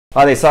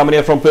Hi there, Simon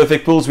here from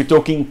Perfect Pools. We're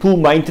talking pool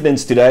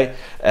maintenance today,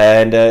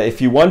 and if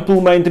you want pool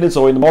maintenance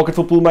or in the market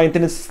for pool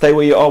maintenance, stay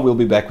where you are. We'll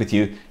be back with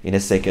you in a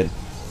second.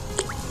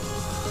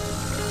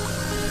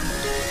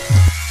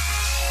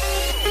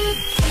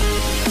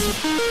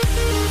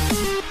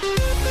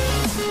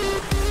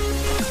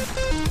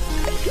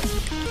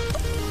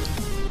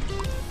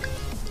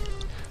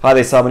 Hi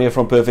there, Simon here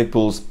from Perfect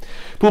Pools.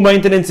 Pool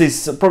maintenance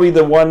is probably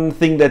the one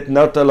thing that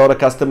not a lot of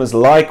customers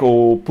like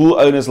or pool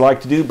owners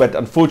like to do, but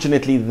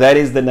unfortunately that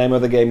is the name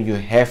of the game. You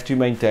have to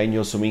maintain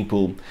your swimming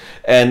pool.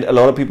 And a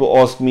lot of people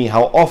ask me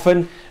how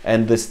often,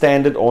 and the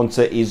standard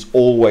answer is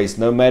always,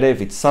 no matter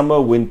if it's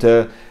summer,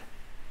 winter,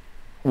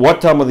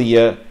 what time of the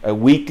year, a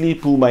weekly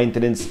pool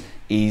maintenance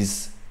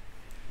is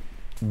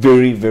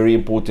very, very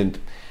important.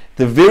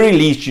 The very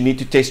least, you need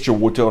to test your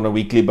water on a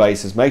weekly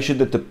basis. Make sure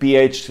that the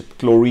pH,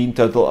 chlorine,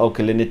 total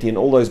alkalinity, and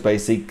all those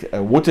basic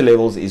water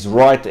levels is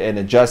right and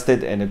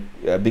adjusted, and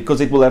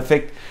because it will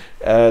affect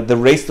the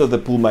rest of the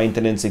pool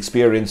maintenance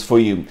experience for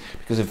you.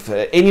 Because if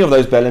any of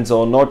those balances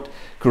are not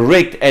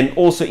correct and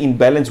also in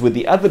balance with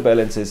the other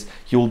balances,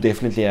 you will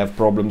definitely have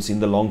problems in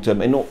the long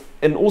term.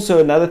 And also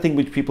another thing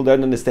which people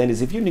don't understand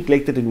is if you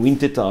neglect it in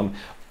winter time,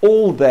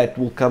 all that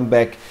will come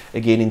back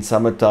again in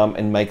summertime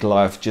and make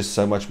life just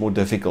so much more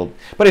difficult.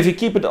 But if you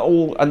keep it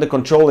all under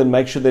control and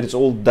make sure that it's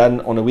all done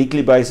on a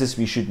weekly basis,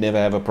 we should never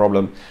have a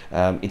problem.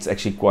 It's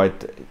actually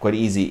quite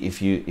easy if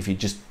you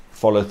just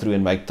follow through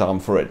and make time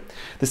for it.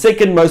 The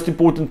second most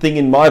important thing,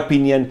 in my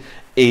opinion,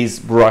 is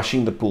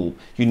brushing the pool.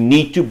 You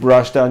need to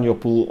brush down your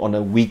pool on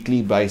a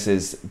weekly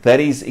basis. That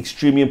is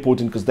extremely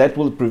important because that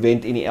will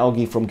prevent any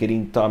algae from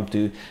getting time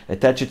to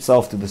attach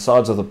itself to the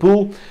sides of the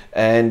pool,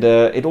 and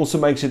it also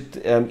makes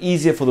it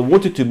easier for the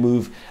water to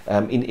move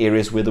in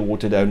areas where the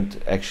water don't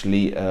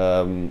actually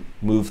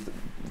move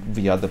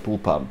via the pool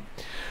pump.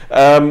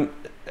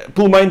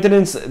 Pool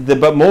maintenance, the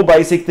more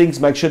basic things: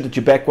 make sure that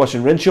you backwash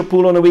and rinse your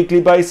pool on a weekly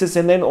basis,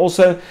 and then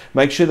also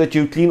make sure that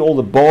you clean all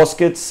the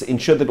baskets,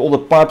 ensure that all the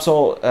pipes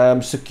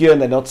are secure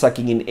and they're not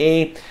sucking in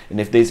air,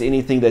 and if there's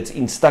anything that's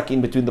stuck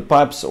in between the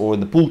pipes or in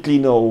the pool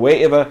cleaner or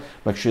wherever,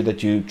 make sure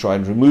that you try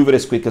and remove it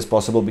as quick as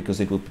possible, because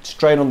it will put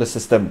strain on the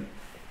system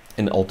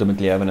and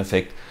ultimately have an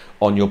effect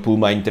on your pool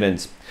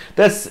maintenance.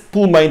 That's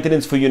pool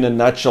maintenance for you in a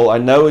nutshell. I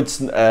know it's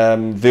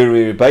very,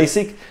 very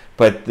basic,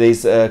 but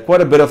there's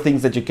quite a bit of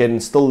things that you can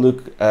still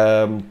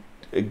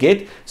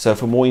get. So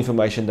for more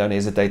information, don't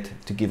hesitate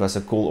to give us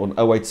a call on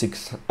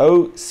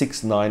 0860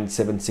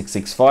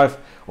 697665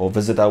 or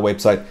visit our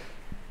website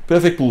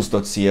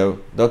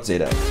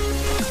perfectpools.co.za.